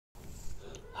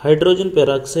Hydrogen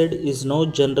peroxide is now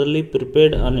generally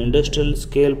prepared on industrial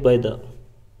scale by the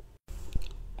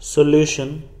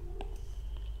solution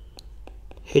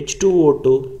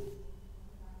H2O2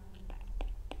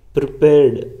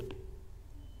 prepared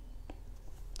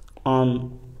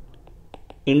on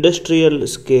industrial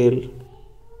scale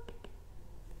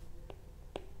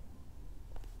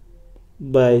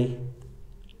by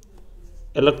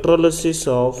electrolysis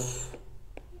of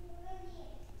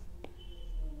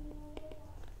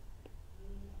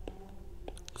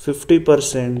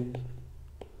 %50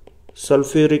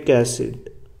 sulfuric acid.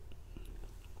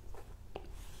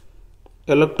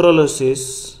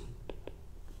 Electrolysis,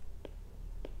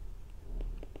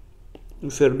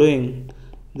 if you are doing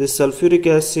this, sulfuric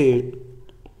acid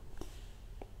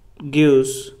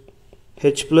gives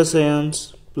H plus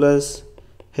ions plus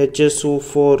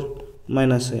HSO4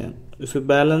 minus ion. If you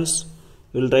balance,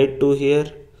 we will write 2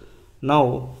 here.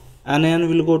 Now anion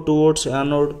will go towards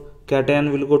anode,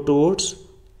 cation will go towards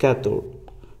cathode.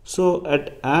 So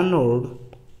at anode,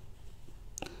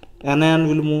 anion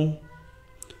will move.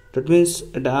 That means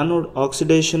at anode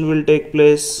oxidation will take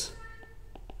place.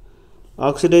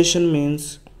 Oxidation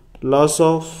means loss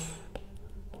of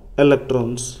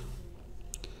electrons.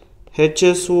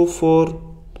 HSO4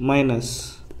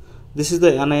 minus, this is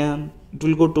the anion, it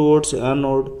will go towards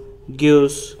anode,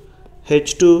 gives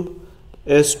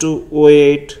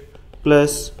H2S2O8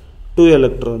 plus 2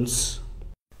 electrons.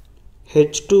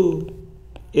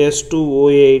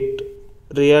 H2S2O8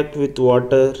 react with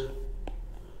water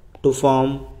to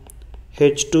form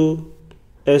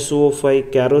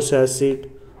H2SO5 carous acid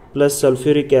plus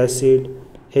sulfuric acid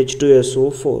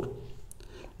H2SO4.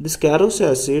 This carous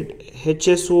acid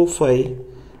HSO5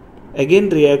 again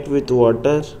react with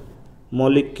water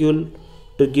molecule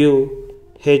to give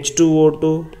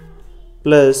H2O2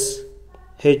 plus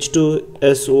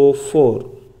H2SO4.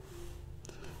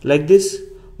 Like this,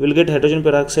 we will get hydrogen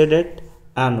peroxide at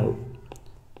anode.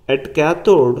 At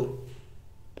cathode,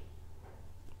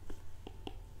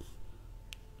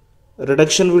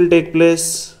 reduction will take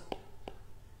place.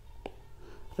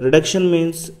 Reduction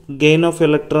means gain of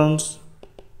electrons.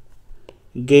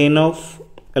 Gain of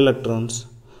electrons.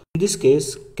 In this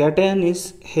case, cation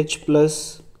is H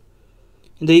plus.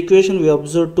 In the equation we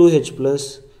observe 2H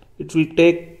plus. It will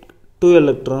take 2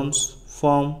 electrons,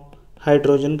 form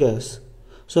hydrogen gas.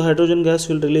 So hydrogen gas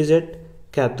will release at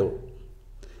cathode.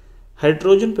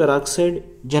 Hydrogen peroxide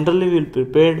generally will be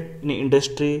prepared in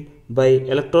industry by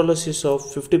electrolysis of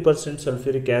 50%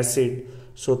 sulfuric acid.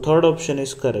 So third option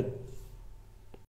is correct.